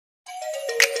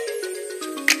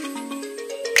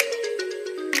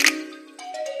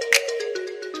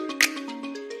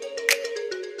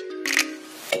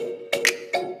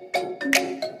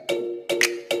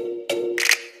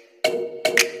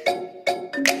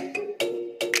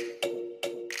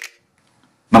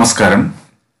നമസ്കാരം.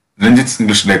 രഞ്ജിത്ത്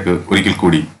ഇംഗ്ലീഷിലേക്ക് ഒരിക്കൽ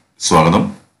കൂടി സ്വാഗതം.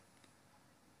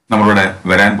 നമ്മളുടെ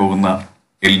വരാൻ പോകുന്ന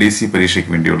LDC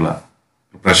പരീക്ഷയ്ക്ക് വേണ്ടിയുള്ള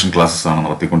പ്രിപ്പറേഷൻ ക്ലാസ്സസ് ആണ്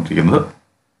നടത്തിക്കൊണ്ടിരിക്കുന്നത്.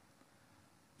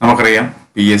 നമുക്കറിയാം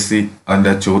PSC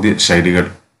അതിൻ്റെ ചോദ്യ ശൈലികൾ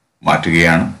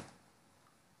മാറ്റുകയാണ്.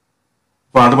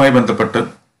 അപ്പോൾ അതുമായി ബന്ധപ്പെട്ട്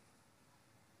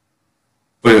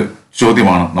ഒരു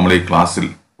ചോദ്യമാണ് നമ്മൾ ഈ ക്ലാസ്സിൽ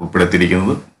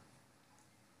ഉൾപ്പെടുത്തിയിരിക്കുന്നത്.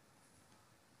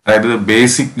 അതായത്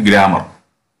ബേസിക്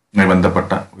ഗ്രാമറുമായി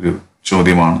ബന്ധപ്പെട്ട ഒരു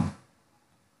ചോദ്യമാണ്.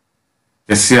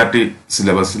 SCERT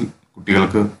സിലബസിൽ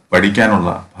കുട്ടികൾക്ക് പഠിക്കാനുള്ള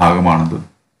ഭാഗമാണിത്.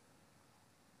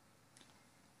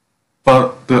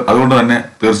 അതുകൊണ്ട് തന്നെ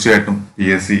തീർച്ചയായിട്ടും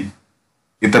PSC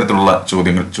ഇത്തരത്തിലുള്ള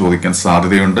ചോദ്യങ്ങൾ ചോദിക്കാൻ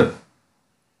സാധ്യതയുണ്ട്.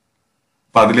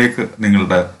 അപ്പം അതിലേക്ക്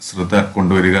നിങ്ങളുടെ ശ്രദ്ധ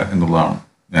കൊണ്ടുവരിക എന്നുള്ളതാണ്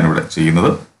ഞാനിവിടെ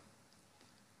ചെയ്യുന്നത്.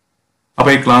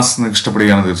 അപ്പോൾ ഈ ക്ലാസ് നിങ്ങൾക്ക്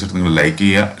ഇഷ്ടപ്പെടുകയാണെങ്കിൽ തീർച്ചയായിട്ടും നിങ്ങൾ ലൈക്ക്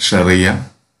ചെയ്യുക, ഷെയർ ചെയ്യുക.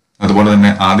 അതുപോലെ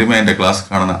തന്നെ ആദ്യമായി എൻ്റെ ക്ലാസ്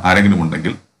കാണുന്ന ആരെങ്കിലും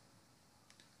ഉണ്ടെങ്കിൽ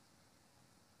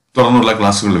തുടർന്നുള്ള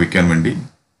ക്ലാസ്സുകൾ ലഭിക്കാൻ വേണ്ടി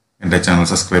എൻ്റെ ചാനൽ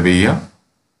സബ്സ്ക്രൈബ് ചെയ്യുക.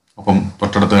 ഒപ്പം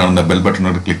തൊട്ടടുത്ത് കാണുന്ന ബെൽ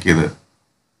ബട്ടണിൽ ക്ലിക്ക് ചെയ്ത്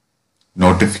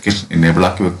നോട്ടിഫിക്കേഷൻ എനേബിൾ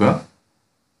ആക്കി വെക്കുക.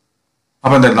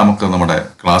 അപ്പോൾ എന്തായാലും നമുക്ക് നമ്മുടെ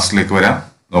ക്ലാസ്സിലേക്ക് വരാം.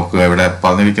 നോക്കുക, ഇവിടെ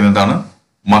പറഞ്ഞിരിക്കുന്നതാണ്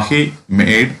Mahi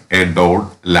made A doll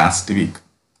last week.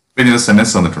 പിന്നെ ഒരു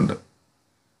സെന്റൻസ് തന്നിട്ടുണ്ട്,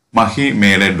 Mahi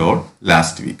made A doll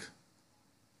last week.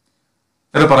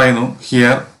 ഇവിടെ പറയുന്നു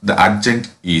ഹിയർ ദ അഡ്ജന്റ്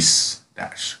ഈസ്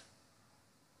ഡാഷ്.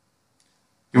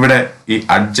 ഇവിടെ ഈ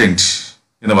അഡ്ജന്റ്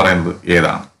എന്ന് പറയുന്നത്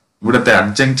ഏതാണ്? ഇവിടുത്തെ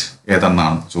അഡ്ജന്റ്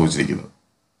ഏതെന്നാണ് ചോദിച്ചിരിക്കുന്നത്.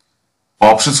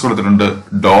 ഓപ്ഷൻസ് കൊടുത്തിട്ടുണ്ട്.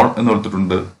 ഡോൾ എന്ന്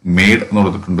കൊടുത്തിട്ടുണ്ട്, മെയ്ഡ് എന്ന്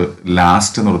കൊടുത്തിട്ടുണ്ട്,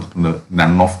 ലാസ്റ്റ് എന്ന് കൊടുത്തിട്ടുണ്ട്,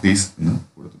 നൺ ഓഫ് ദീസ് എന്ന്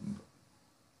കൊടുത്തിട്ടുണ്ട്.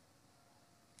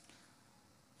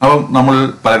 അപ്പം നമ്മൾ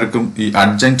പലർക്കും ഈ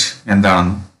അഡ്ജന്റ്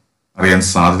എന്താണെന്ന് അറിയാൻ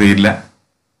സാധ്യതയില്ല.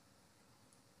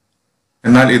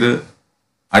 എന്നാൽ ഇത്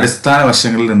അടിസ്ഥാന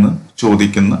വശങ്ങളിൽ നിന്ന്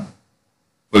ചോദിക്കുന്ന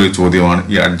ഒരു ചോദ്യമാണ്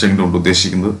ഈ അഡ്ജന്റ് കൊണ്ട്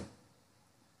ഉദ്ദേശിക്കുന്നത്.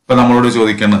 ഇപ്പൊ നമ്മളോട്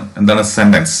ചോദിക്കുന്നത് എന്താണ്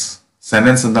സെന്റൻസ്.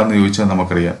 സെന്റൻസ് എന്താണെന്ന് ചോദിച്ചാൽ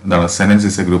നമുക്കറിയാം എന്താണ്. Sentence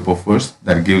is A group of words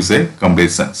that gives A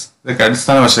complete sense. ഇതൊക്കെ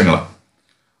അടിസ്ഥാന വശങ്ങളാണ്.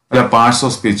 അല്ല പാർട്സ്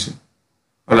ഓഫ് സ്പീച്ച്,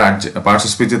 അല്ല പാർട്സ്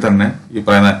ഓഫ് സ്പീച്ചിൽ തന്നെ ഈ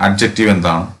പറയുന്ന അഡ്ജക്റ്റീവ്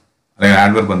എന്താണ് അല്ലെങ്കിൽ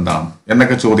ആഡ്വർബ് എന്താണ്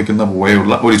എന്നൊക്കെ ചോദിക്കുന്ന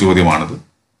പോലെയുള്ള ഒരു ചോദ്യമാണിത്.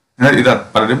 എന്നാൽ ഇത്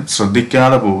പലരും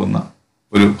ശ്രദ്ധിക്കാതെ പോകുന്ന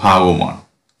ഒരു ഭാഗവുമാണ്.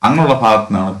 അങ്ങനെയുള്ള ഭാഗത്തു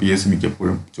നിന്നാണ് PSC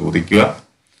മിക്കപ്പോഴും ചോദിക്കുക.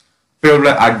 ഇപ്പൊ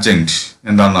ഇവിടെ അഡ്ജന്റ്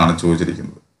എന്താണെന്നാണ്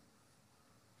ചോദിച്ചിരിക്കുന്നത്.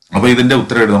 അപ്പൊ ഇതിന്റെ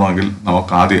ഉത്തരം എഴുതണമെങ്കിൽ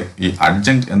നമുക്ക് ആദ്യം ഈ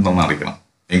അഡ്ജന്റ് എന്തെന്ന് അറിയണം.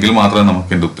 എങ്കിൽ മാത്രമേ നമുക്ക്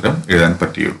ഇതിന്റെ ഉത്തരം എഴുതാൻ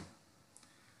പറ്റുകയുള്ളൂ.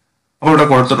 അപ്പൊ ഇവിടെ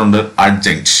കൊടുത്തിട്ടുണ്ട്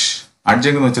അഡ്ജന്റ്.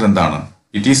 അഡ്ജന്റ് എന്ന് വെച്ചാൽ എന്താണ്?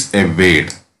 It is A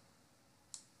word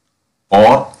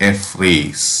or A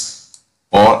phrase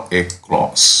or A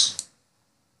close.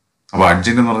 അപ്പൊ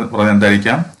അഡ്ജന്റ് എന്ന് പറഞ്ഞാൽ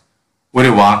എന്തായിരിക്കാം? ഒരു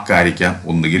വാക്കായിരിക്കാം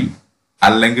ഒന്നുകിൽ,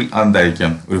 അല്ലെങ്കിൽ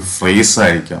അതെന്തായിരിക്കാം? ഒരു ഫ്രേസ്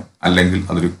ആയിരിക്കാം, അല്ലെങ്കിൽ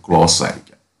അതൊരു ക്ലോസ്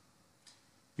ആയിരിക്കാം.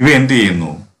 ഇവ എന്ത്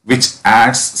ചെയ്യുന്നു? which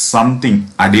adds something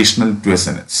additional to a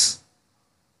sentence.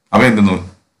 അവ എന്തെന്നു?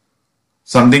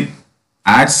 സംതിങ്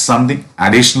ആഡ്സ് സംതിങ്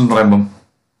അഡീഷണൽ എന്ന് പറയുമ്പം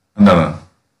എന്താണ്?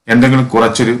 എന്തെങ്കിലും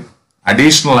കുറച്ചൊരു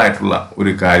അഡീഷണൽ ആയിട്ടുള്ള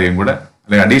ഒരു കാര്യം കൂടെ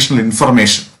അല്ലെങ്കിൽ അഡീഷണൽ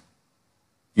ഇൻഫർമേഷൻ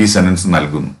ഈ സെന്റൻസ്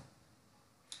നൽകുന്നു.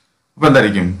 അപ്പൊ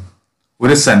എന്തായിരിക്കും?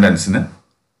 ഒരു സെന്റൻസിന്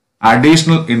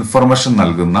അഡീഷണൽ ഇൻഫർമേഷൻ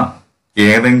നൽകുന്ന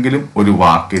ഏതെങ്കിലും ഒരു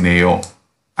വാക്കിനെയോ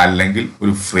അല്ലെങ്കിൽ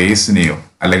ഒരു ഫ്രേസിനെയോ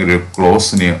അല്ലെങ്കിൽ ഒരു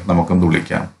ക്ലോസിനെയോ നമുക്കെന്ത്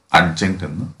വിളിക്കാം? അഡ്ജന്റ്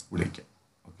എന്ന് വിളിക്കാം.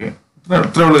 ഓക്കെ,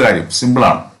 ഇത്രയുള്ള കാര്യം, സിമ്പിൾ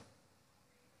ആണ്.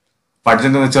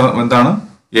 അഡ്ജന്റ് എന്ന് വെച്ചാൽ എന്താണ്?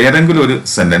 ഏതെങ്കിലും ഒരു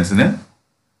സെന്റൻസിന്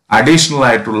അഡീഷണൽ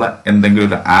ആയിട്ടുള്ള എന്തെങ്കിലും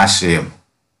ഒരു ആശയം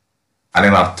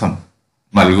അല്ലെങ്കിൽ അർത്ഥം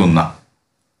നൽകുന്ന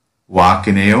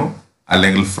വാക്കിനെയോ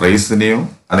അല്ലെങ്കിൽ ഫ്രേസിനെയോ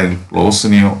അല്ലെങ്കിൽ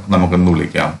ക്ലോസിനെയോ നമുക്കെന്ത്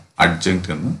വിളിക്കാം?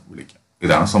 അഡ്ജന്റ് എന്ന് വിളിക്കാം.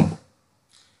 ഇതാണ് സംഭവം.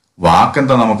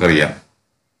 വാക്കെന്താ നമുക്കറിയാം,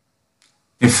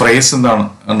 ഈ ഫ്രേസ് എന്താണ്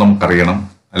എന്ന് നമുക്കറിയണം,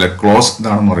 അല്ലെ ക്ലോസ്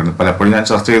എന്താണെന്ന് പറയുന്നത് പലപ്പോഴും ഞാൻ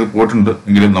ചർച്ച ചെയ്ത് പോയിട്ടുണ്ട്.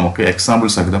 എങ്കിലും നമുക്ക് എക്സാമ്പിൾ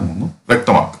സഹിതം ഒന്ന്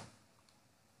വ്യക്തമാക്കാം.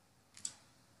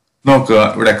 നോക്കുക,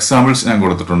 ഇവിടെ എക്സാമ്പിൾസ് ഞാൻ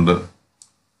കൊടുത്തിട്ടുണ്ട്.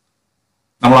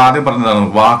 നമ്മൾ ആദ്യം പറഞ്ഞതാണ്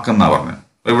വാക്കെന്നാ പറഞ്ഞത്.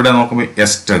 അപ്പൊ ഇവിടെ നോക്കുമ്പോൾ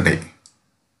എസ്റ്റർഡേ,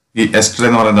 ഈ എസ്റ്റർഡേ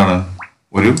എന്ന് പറയുന്നത് എന്താണ്?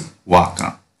 ഒരു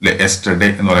വാക്കാണ് അല്ലെ. എസ്റ്റർഡേ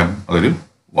എന്ന് പറയുമ്പോൾ അതൊരു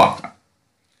വാക്കാണ്.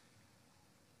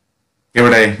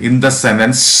 ഇവിടെ ഇൻ ദ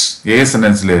സെന്റൻസ്, ഏത്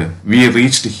സെന്റൻസില്? We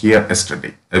reached here yesterday.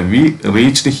 We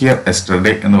reached here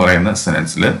yesterday എന്ന് പറയുന്ന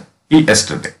സെന്റൻസിൽ ഈ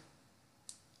എസ്റ്റർഡേ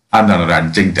എന്താണ്? ഒരു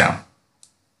അഡ്ജന്റ് ആണ്.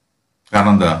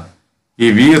 കാരണം എന്താ?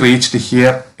 ഈ വി റീച്ച്ഡ്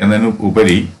ഹിയർ എന്നതിന്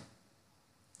ഉപരി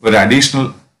ഒരു അഡീഷണൽ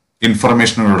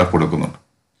ഇൻഫർമേഷൻ ഇവിടെ കൊടുക്കുന്നുണ്ട്.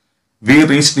 വി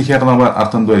റീച്ച്ഡ് ഹിയർ എന്ന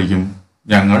അർത്ഥം എന്തായിരിക്കും?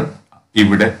 ഞങ്ങൾ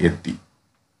ഇവിടെ എത്തി.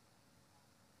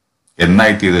 എന്നാ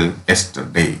എത്തിയത്?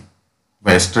 എസ്റ്റർഡേ.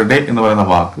 അപ്പൊ എസ്റ്റർഡേ എന്ന് പറയുന്ന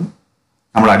വാക്ക്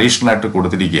നമ്മൾ അഡീഷണൽ ആയിട്ട്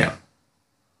കൊടുത്തിരിക്കുകയാണ്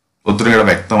ഒത്തിരി കൂടെ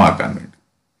വ്യക്തമാക്കാൻ വേണ്ടി.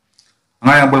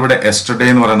 അങ്ങനെ നമ്മൾ ഇവിടെ എസ്റ്റർഡേ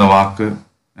എന്ന് പറയുന്ന വാക്ക്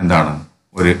എന്താണ്?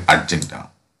 ഒരു അഡ്ജന്റ് ആണ്.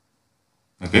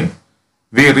 Okay,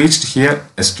 we reached here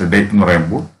yesterday എന്ന്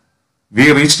പറയുമ്പോൾ വി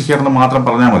റീച്ച്ഡ് ഹിയർ എന്ന് മാത്രം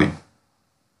പറഞ്ഞാൽ മതി.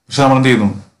 പക്ഷെ നമ്മൾ എന്ത് ചെയ്യുന്നു,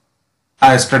 ആ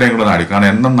യെസ്റ്റർഡേ കൂടെ നാടി,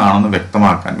 കാരണം എന്നാണെന്ന്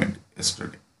വ്യക്തമാക്കാൻ വേണ്ടി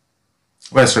യെസ്റ്റർഡേ.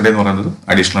 അപ്പോൾ യെസ്റ്റർഡേ എന്ന് പറയുന്നത്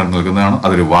അഡീഷണൽ ആയിട്ട് നൽകുന്നതാണ്,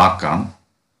 അതൊരു വാക്കാണ്.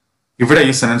 ഇവിടെ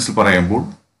ഈ സെന്റൻസിൽ പറയുമ്പോൾ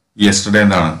യെസ്റ്റർഡേ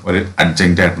എന്താണ്, ഒരു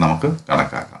അഡ്ജങ്ക്റ്റ് ആയിട്ട് നമുക്ക്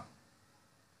കണക്കാക്കാം.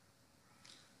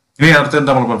 ഇനി അടുത്ത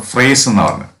എന്താ നമ്മൾ ഫ്രേസ് എന്ന്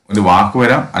പറഞ്ഞത്, ഒരു വാക്ക്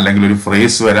വരാം, അല്ലെങ്കിൽ ഒരു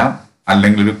ഫ്രേസ് വരാം,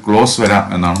 അല്ലെങ്കിൽ ഒരു ക്ലോസ് വരാം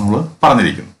എന്നാണ് നമ്മൾ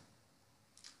പറഞ്ഞിരിക്കുന്നത്.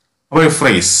 അപ്പോൾ ഒരു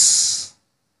ഫ്രേസ്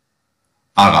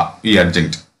ആകാം ഈ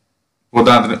അഡ്ജങ്ക്റ്റ്.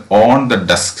 ഉദാഹരണത്തിന് ഓൺ ദ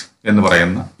ഡെസ്ക് എന്ന്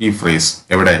പറയുന്ന ഈ ഫ്രേസ്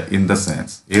എവിടെ, ഇൻ ദ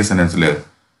സെന്റൻസ്. ഈ സെന്റൻസിൽ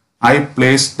I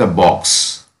place the box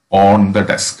on the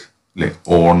desk അല്ലെ,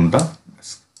 ഓൺ ദ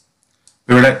ഡെസ്ക്.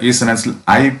 ഇവിടെ ഈ സെന്റൻസിൽ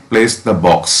ഐ പ്ലേസ് ദ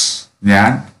ബോക്സ്,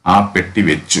 ഞാൻ ആ പെട്ടി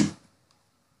വെച്ചു.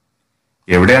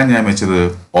 എവിടെയാണ് ഞാൻ വെച്ചത്,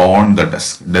 ഓൺ ദ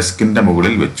ഡെസ്ക്, ഡെസ്കിന്റെ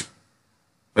മുകളിൽ വെച്ചു.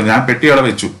 അപ്പൊ ഞാൻ പെട്ടി അവിടെ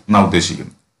വെച്ചു എന്നാ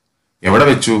ഉദ്ദേശിക്കുന്നു. എവിടെ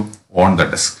വെച്ചു, ഓൺ ദ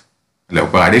ഡെസ്ക് അല്ലെ.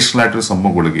 അപ്പൊ അഡീഷണൽ ആയിട്ടൊരു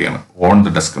സംഭവം കൊടുക്കുകയാണ്, ഓൺ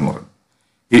ദ ഡെസ്ക് എന്ന് പറയുന്നത്.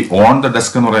 ഈ ഓൺ ദ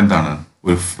ഡെസ്ക് എന്ന് പറയുന്നതാണ്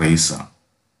ഒരു ഫ്രേസ് ആണ്.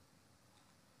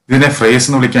 ഇതിനെ ഫ്രേസ്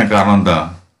എന്ന് വിളിക്കാൻ കാരണം എന്താ?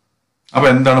 അപ്പൊ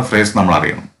എന്താണ് ഫ്രേസ് നമ്മൾ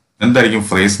അറിയണം. എന്തായിരിക്കും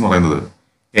ഫ്രേസ് എന്ന് പറയുന്നത്?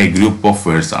 എ ഗ്രൂപ്പ് ഓഫ്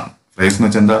വേർഡ്സ് ആണ്. ഫ്രേസ് എന്ന്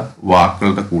വെച്ചാൽ എന്താ,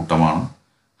 വാക്കുകളുടെ കൂട്ടമാണ്.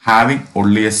 Having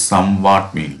only A some what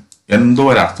meaning, എന്തോ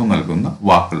ഒരർത്ഥം നൽകുന്ന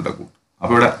വാക്കുകളുടെ കൂട്ടം.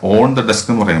 അപ്പൊ ഇവിടെ ഓൺ ദ ഡെസ്ക്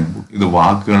എന്ന് പറയുമ്പോൾ ഇത്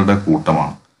വാക്കുകളുടെ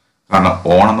കൂട്ടമാണ്. കാരണം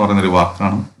ഓൺ എന്ന് പറയുന്ന ഒരു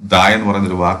വാക്കാണ്, ദ എന്ന് പറയുന്ന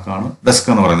ഒരു വാക്കാണ്, ഡെസ്ക്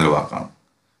എന്ന് പറയുന്ന ഒരു വാക്കാണ്.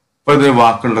 അപ്പൊ ഇത്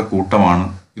വാക്കുകളുടെ കൂട്ടമാണ്.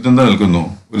 ഇതെന്താ നൽകുന്നു,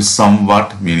 ഒരു സം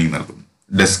വാട്ട് മീനിങ് നൽകുന്നു,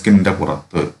 ഡെസ്കിന്റെ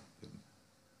പുറത്ത്.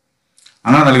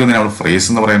 അങ്ങനെ നൽകുന്നതിന് നമ്മൾ ഫ്രേസ്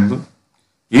എന്ന് പറയുന്നത്.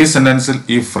 ഈ സെന്റൻസിൽ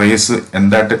ഈ ഫ്രേസ്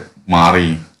എന്തായിട്ട് മാറി,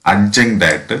 അഡ്ജങ്ക്റ്റ്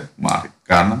ആയിട്ട് മാറി.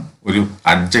 കാരണം ഒരു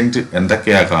അഡ്ജങ്ക്റ്റ്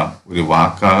എന്തൊക്കെയാകാം, ഒരു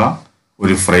വാക്കാകാം,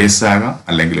 ഒരു ഫ്രേസ് ആകാം,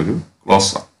 അല്ലെങ്കിൽ ഒരു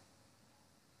ക്ലോസ് ആകാം.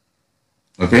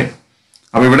 ഓക്കെ.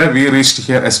 അപ്പൊ ഇവിടെ വി റീച്ച്ഡ്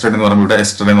ഹിയർ യെസ്റ്റർഡേ എന്ന് പറയുമ്പോൾ ഇവിടെ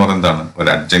യെസ്റ്റർഡേ എന്ന് പറയുന്നത് എന്താണ്, ഒരു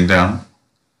അഡ്ജങ്ക്റ്റ് ആണ്.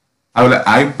 അതുപോലെ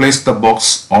I place the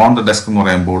box on the desk എന്ന്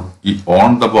പറയുമ്പോൾ ഈ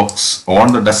on the box, on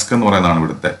the desk എന്ന് പറയുന്നതാണ്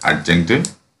ഇവിടുത്തെ അഡ്ജങ്ക്റ്റ്.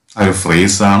 അതൊരു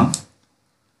ഫ്രേസ് ആണ്.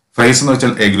 ഫ്രേസ് എന്ന്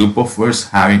വെച്ചാൽ A group of words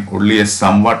having only A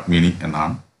some what meaning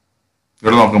എന്നാണ്.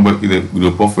 ഇവിടെ നോക്കുമ്പോൾ ഇത്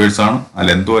ഗ്രൂപ്പ് ഓഫ് വേർഡ്സ് ആണ്,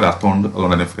 അതിൽ എന്തോ ഒരു അർത്ഥമുണ്ട്,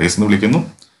 അതുകൊണ്ട് തന്നെ ഫ്രേസ് എന്ന് വിളിക്കുന്നു.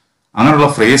 അങ്ങനെയുള്ള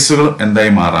ഫ്രേസുകൾ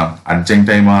എന്തായി മാറാം,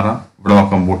 അഡ്ജങ്ക്റ്റ് ആയി മാറാം. ഇവിടെ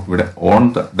നോക്കുമ്പോൾ ഇവിടെ ഓൺ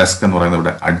ദ ഡെസ്ക് എന്ന് പറയുന്നത്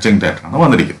ഇവിടെ അഡ്ജങ്ക്റ്റ് ആയിട്ടാണ്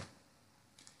വന്നിരിക്കുന്നത്.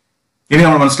 ഇനി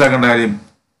നമ്മൾ മനസ്സിലാക്കേണ്ട കാര്യം,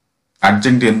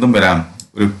 അഡ്ജങ്ക്റ്റ് എന്തും വരാം,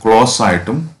 ഒരു ക്ലോസ്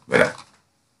ആയിട്ടും വരാം.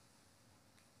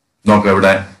 നോക്കാം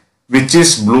ഇവിടെ which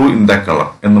is blue in the colour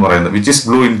എന്ന് പറയുന്നത്, which is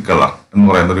blue in colour എന്ന്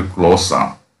പറയുന്ന ഒരു ക്ലോസ്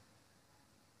ആണ്.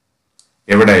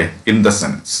 എവിടെ, ഇൻ ദ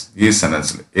സെന്റൻസ്. ഈ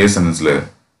സെന്റൻസിൽ, ഈ സെന്റൻസിൽ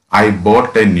I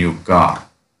boat A new car,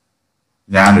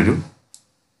 ഞാനൊരു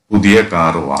പുതിയ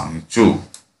കാർ വാങ്ങിച്ചു.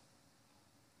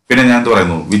 പിന്നെ ഞാൻ എന്ത്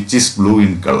പറയുന്നു, which is blue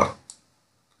in colour.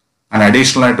 അങ്ങനെ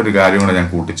അഡീഷണൽ ആയിട്ടൊരു കാര്യം കൂടെ ഞാൻ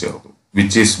കൂട്ടിച്ചേർത്തു,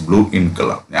 which is blue in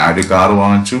colour. ഞാനൊരു കാർ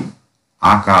വാങ്ങിച്ചു,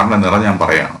 ആ കാറിന്റെ നിറം ഞാൻ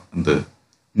പറയാണ്, എന്ത്,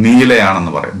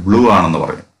 നീലയാണെന്ന് പറയും, ബ്ലൂ ആണെന്ന്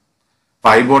പറയും. അപ്പൊ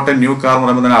I boat A new car എന്ന്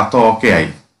പറയുമ്പോൾ തന്നെ അർത്ഥം ഓക്കെ ആയി,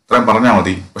 ഇത്രയും പറഞ്ഞാൽ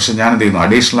മതി. പക്ഷെ ഞാൻ എന്ത് ചെയ്യുന്നു,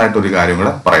 അഡീഷണൽ ആയിട്ട് ഒരു കാര്യം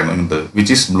കൂടെ പറയുന്നു, എന്ത്,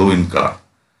 which is blue in colour.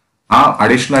 ആ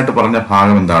അഡീഷണൽ ആയിട്ട് പറഞ്ഞ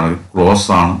ഭാഗം എന്താണ്, ഒരു ക്ലോസ്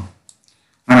ആണ്.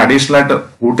 അങ്ങനെ അഡീഷണൽ ആയിട്ട്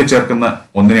കൂട്ടിച്ചേർക്കുന്ന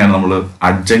ഒന്നിനെയാണ് നമ്മൾ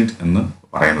അഡ്ജങ്ക്റ്റ് എന്ന്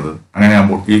പറയുന്നത്.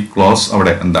 അങ്ങനെയാകുമ്പോൾ ഈ ക്ലോസ്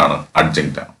അവിടെ എന്താണ്,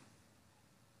 അഡ്ജങ്ക്റ്റ് ആണ്.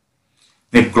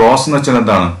 ഈ ക്ലോസ് എന്ന് വെച്ചാൽ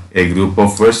എന്താണ്, A group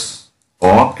of words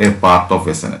or A part of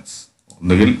A sentence.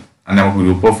 ഒന്നുകിൽ നമുക്ക്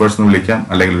ഗ്രൂപ്പ് ഓഫ് വേർഡ്സ് എന്ന് വിളിക്കാം,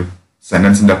 അല്ലെങ്കിൽ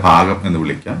സെന്റൻസിന്റെ ഭാഗം എന്ന്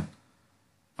വിളിക്കാം.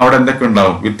 അവിടെ എന്തൊക്കെ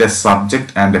ഉണ്ടാവും, with a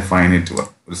subject and A finite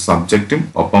verb. ഒരു സബ്ജക്റ്റും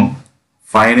ഒപ്പം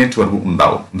ഫൈനൈറ്റ് വെർബും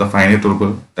ഉണ്ടാവും. എന്താ ഫൈനൈറ്റ് വെർബ്,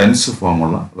 ടെൻസ്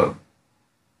ഫോമുള്ള വെർബ്.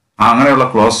 അങ്ങനെയുള്ള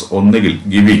ക്ലോസ് ഒന്നുകിൽ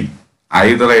giving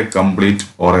either A complete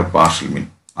or A partial മീൻ.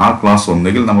 ആ ക്ലോസ്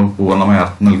ഒന്നുകിൽ നമുക്ക് പൂർണ്ണമായ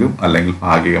അർത്ഥം നൽകും, അല്ലെങ്കിൽ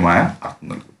ഭാഗികമായ അർത്ഥം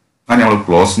നൽകും. അങ്ങനെ നമ്മൾ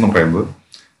ക്ലോസ് എന്ന് പറയുന്നത്,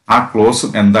 ആ ക്ലോസും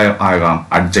എന്താ ആകാം,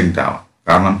 അഡ്ജങ്ക്റ്റ് ആവാം.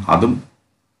 കാരണം അതും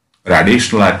ഒരു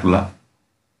അഡീഷണൽ ആയിട്ടുള്ള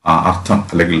അർത്ഥം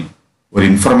അല്ലെങ്കിൽ ഒരു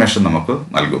ഇൻഫർമേഷൻ നമുക്ക്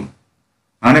നൽകും.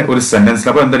 അങ്ങനെ ഒരു സെന്റൻസിൽ,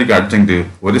 അപ്പൊ എന്തായിരിക്കും അഡ്ജങ്ക്റ്റ്,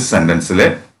 ഒരു സെന്റൻസിലെ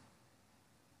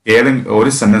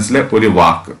ഒരു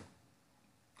വാക്ക്,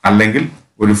 അല്ലെങ്കിൽ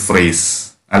ഒരു ഫ്രേസ്,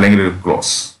 അല്ലെങ്കിൽ ഒരു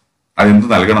ക്ലോസ്, അതെന്ത്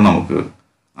നൽകണം, നമുക്ക്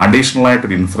അഡീഷണൽ ആയിട്ട്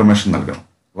ഒരു ഇൻഫർമേഷൻ നൽകണം.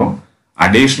 അപ്പം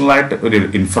അഡീഷണൽ ആയിട്ട് ഒരു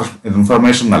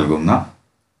ഇൻഫർമേഷൻ നൽകുന്ന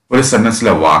ഒരു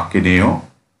സെന്റൻസിലെ വാക്കിനെയോ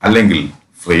അല്ലെങ്കിൽ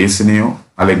ഫ്രേസിനെയോ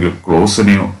അല്ലെങ്കിൽ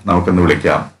ക്ലോസിനെയോ നമുക്കെന്ന്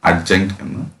വിളിക്കാം, അഡ്ജങ്ക്റ്റ്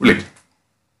എന്ന് വിളിക്കാം.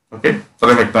 ഓക്കെ,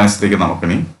 ഇത്രയും വ്യക്തമായ സ്ഥിതിക്ക്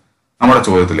നമുക്കിനി നമ്മുടെ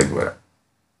ചോദ്യത്തിലേക്ക് വരാം.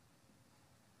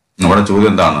 നമ്മുടെ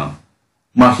ചോദ്യം എന്താണ്,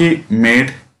 Mahi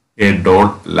made A doll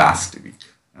last week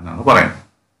എന്നാണ് പറയുന്നത്.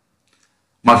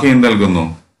 മഹി എന്ത് നൽകുന്നു,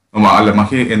 അല്ല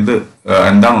മഹി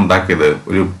എന്താണ് ഉണ്ടാക്കിയത്,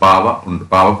 ഒരു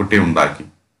പാവക്കുട്ടിയെ ഉണ്ടാക്കി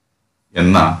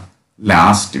എന്ന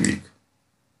ലാസ്റ്റ് വീക്ക്,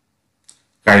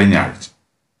 കഴിഞ്ഞ ആഴ്ച.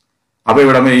 അപ്പൊ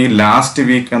ഇവിടെ ഈ ലാസ്റ്റ്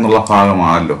വീക്ക് എന്നുള്ള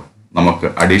ഭാഗമാണല്ലോ നമുക്ക്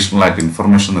അഡീഷണൽ ആയിട്ട്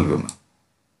ഇൻഫർമേഷൻ നൽകുന്നത്.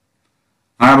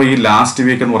 അപ്പോൾ ഈ ലാസ്റ്റ്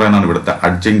വീക്ക് എന്ന് പറയുന്നതാണ് ഇവിടുത്തെ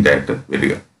അഡ്ജങ്ക്റ്റ് ആയിട്ട്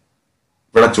വരിക.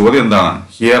 ഇവിടെ ചോദ്യം എന്താണ്?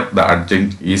 ഹിയർ ദ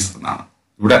അഡ്ജങ്ക്റ്റ് ഈസ് എന്നാണ്.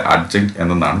 ഇവിടെ അഡ്ജങ്ക്റ്റ്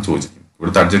എന്നാണ് ചോദിച്ചിരിക്കുന്നത്.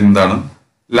 ഇവിടുത്തെ അഡ്ജങ്ക്റ്റ് എന്താണ്?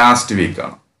 ലാസ്റ്റ് വീക്ക്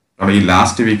ആണ്. കാരണം ഈ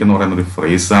ലാസ്റ്റ് വീക്ക് എന്ന് പറയുന്ന ഒരു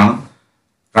ഫ്രേസ് ആണ്.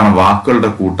 കാരണം വാക്കുകളുടെ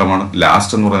കൂട്ടമാണ്.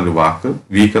 ലാസ്റ്റ് എന്ന് പറയുന്ന ഒരു വാക്ക്,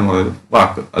 വീക്ക് എന്ന് പറയുന്ന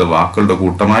വാക്ക്, അത് വാക്കുകളുടെ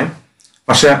കൂട്ടമായി.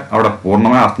 പക്ഷെ അവിടെ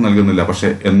പൂർണ്ണമായ അർത്ഥം നൽകുന്നില്ല, പക്ഷെ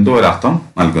എന്തോ ഒരു അർത്ഥം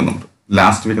നൽകുന്നുണ്ട്.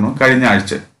 ലാസ്റ്റ് വീക്ക് എന്ന് കഴിഞ്ഞ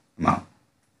ആഴ്ച എന്നാണ്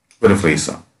ഒരു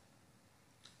ഫ്രേസാണ്.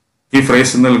 ഈ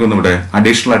ഫ്രേസ് നൽകുന്ന ഇവിടെ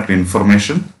അഡീഷണൽ ആയിട്ട്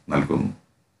ഇൻഫർമേഷൻ നൽകുന്നു.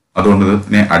 അതുകൊണ്ട്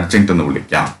ഇതിനെ അഡ്ജങ്ക്റ്റ് എന്ന്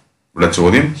വിളിക്കാം. ഇവിടെ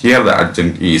ചോദ്യം ഹിയർ ദ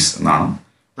അഡ്ജങ്ക്റ്റ് ഈസ് എന്നാണ്.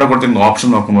 ഇവിടെ കൊടുത്തിരുന്ന ഓപ്ഷൻ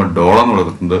നോക്കുമ്പോൾ ഡോൾ എന്ന്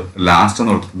കൊടുത്തിട്ടുണ്ട്, ലാസ്റ്റ്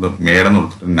എന്ന് കൊടുത്തിട്ടുണ്ട്, മേഡ് എന്ന്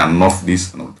കൊടുത്തിട്ടുണ്ട്, നൺ ഓഫ് ദീസ്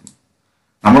എന്ന് കൊടുത്തിട്ടുണ്ട്.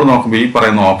 നമ്മൾ നോക്കുമ്പോൾ ഈ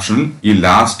പറയുന്ന ഓപ്ഷനിൽ ഈ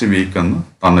ലാസ്റ്റ് വീക്ക് എന്ന്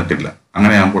തന്നിട്ടില്ല.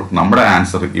 അങ്ങനെയാകുമ്പോൾ നമ്മുടെ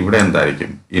ആൻസർ ഇവിടെ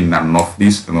എന്തായിരിക്കും? ഈ നൺ ഓഫ്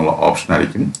ദീസ് എന്നുള്ള ഓപ്ഷൻ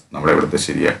ആയിരിക്കും നമ്മുടെ ഇവിടുത്തെ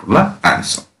ശരിയായിട്ടുള്ള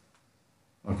ആൻസർ.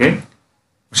 ഓക്കെ.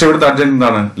 പക്ഷെ ഇവിടുത്തെ അഡ്ജങ്ക്റ്റ്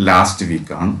എന്താണ്? ലാസ്റ്റ്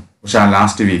വീക്ക് ആണ്. പക്ഷെ ആ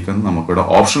ലാസ്റ്റ് വീക്ക് നമുക്കിവിടെ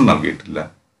ഓപ്ഷൻ നൽകിയിട്ടില്ല.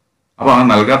 അപ്പൊ അങ്ങനെ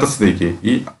നൽകാത്ത സ്ഥിതിക്ക്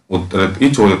ഈ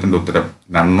ചോദ്യത്തിന്റെ ഉത്തരം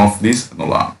നൺ ഓഫ് ദീസ്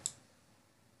എന്നുള്ളതാണ്.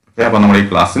 ഓക്കെ. അപ്പൊ നമ്മുടെ ഈ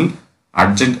ക്ലാസ്സിൽ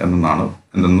അഡ്ജങ്ക്റ്റ്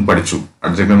എന്തെന്ന് പഠിച്ചു.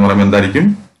 അഡ്ജങ്ക്റ്റ് എന്ന് പറയുമ്പോൾ എന്തായിരിക്കും?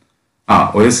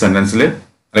 ഒരു സെന്റൻസിൽ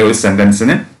അല്ലെങ്കിൽ ഒരു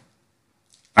സെന്റൻസിന്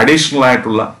അഡീഷണൽ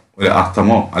ആയിട്ടുള്ള ഒരു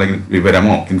അർത്ഥമോ അല്ലെങ്കിൽ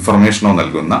വിവരമോ ഇൻഫർമേഷനോ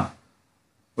നൽകുന്ന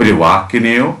ഒരു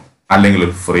വാക്കിനെയോ അല്ലെങ്കിൽ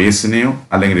ഒരു ഫ്രേസിനെയോ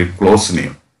അല്ലെങ്കിൽ ഒരു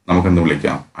ക്ലോസിനെയോ നമുക്കെന്ത്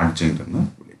വിളിക്കാം? അഡ്ജങ്ക്റ്റ് എന്ന്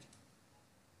വിളിക്കാം.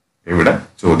 ഇവിടെ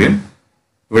ചോദ്യം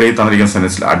ഇവിടെ ഈ തന്നിരിക്കുന്ന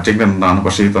സെന്റൻസിൽ അഡ്ജങ്ക്റ്റ് എന്താണ്?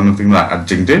 പക്ഷേ ഈ തന്നിരിക്കുന്ന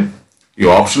അഡ്ജങ്ക്റ്റ് ഈ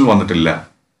ഓപ്ഷനിൽ വന്നിട്ടില്ല.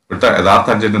 ഇവിടുത്തെ യഥാർത്ഥ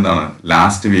അഡ്ജങ്ക്റ്റ് എന്താണ്?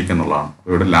 ലാസ്റ്റ് വീക്ക് എന്നുള്ളതാണ്.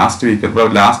 അപ്പോൾ ഇവിടെ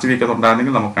ലാസ്റ്റ് വീക്ക്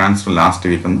എന്നുണ്ടായിരുന്നെങ്കിൽ നമുക്ക് ആൻസർ ലാസ്റ്റ്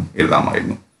വീക്ക് എന്ന്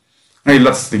എഴുതാമായിരുന്നു. അങ്ങനെ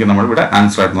ഇല്ലാത്ത സ്ഥിതിക്ക് നമ്മൾ ഇവിടെ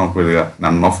ആൻസർ ആയിട്ട് നമുക്ക് എഴുതുക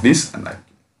നൺ ഓഫ് ദീസ് എന്നായിരിക്കും.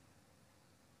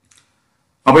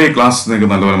 അപ്പോൾ ഈ ക്ലാസ് നിങ്ങൾക്ക്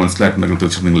നല്ലപോലെ മനസ്സിലാക്കുന്നെങ്കിൽ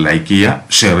തീർച്ചയായും നിങ്ങൾ ലൈക്ക്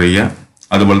ചെയ്യുക, ഷെയർ ചെയ്യുക.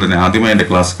 അതുപോലെ തന്നെ ആദ്യമായി എൻ്റെ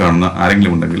ക്ലാസ് കാണുന്ന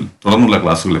ആരെങ്കിലും ഉണ്ടെങ്കിൽ തുടർന്നുള്ള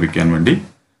ക്ലാസ്സുകൾ ലഭിക്കാൻ വേണ്ടി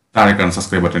താഴെ കാണുന്ന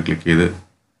സബ്സ്ക്രൈബ് ബട്ടൺ ക്ലിക്ക് ചെയ്ത്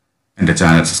എൻ്റെ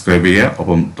ചാനൽ സബ്സ്ക്രൈബ് ചെയ്യുക.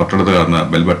 ഒപ്പം തൊട്ടടുത്ത് കാണുന്ന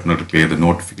ബെൽ ബട്ടൺ ക്ലിക്ക് ചെയ്ത്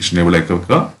നോട്ടിഫിക്കേഷൻ എവിടേക്ക്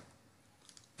വെക്കുക.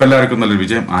 എല്ലാവർക്കും നല്ലൊരു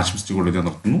വിജയം ആശംസിച്ചുകൊണ്ട് ഞാൻ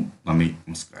നിർത്തുന്നു. നന്ദി,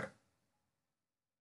 നമസ്കാരം.